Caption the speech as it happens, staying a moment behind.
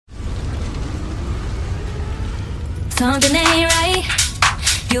Something ain't right.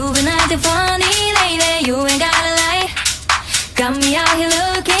 You've been acting funny lately. You ain't gotta lie. Got me out here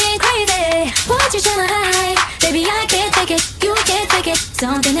looking crazy. What you tryna hide? Baby, I can't take it. You can't take it.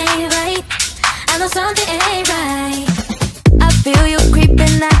 Something ain't right. I know something ain't right. I feel you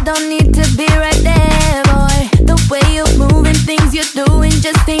creeping. I don't need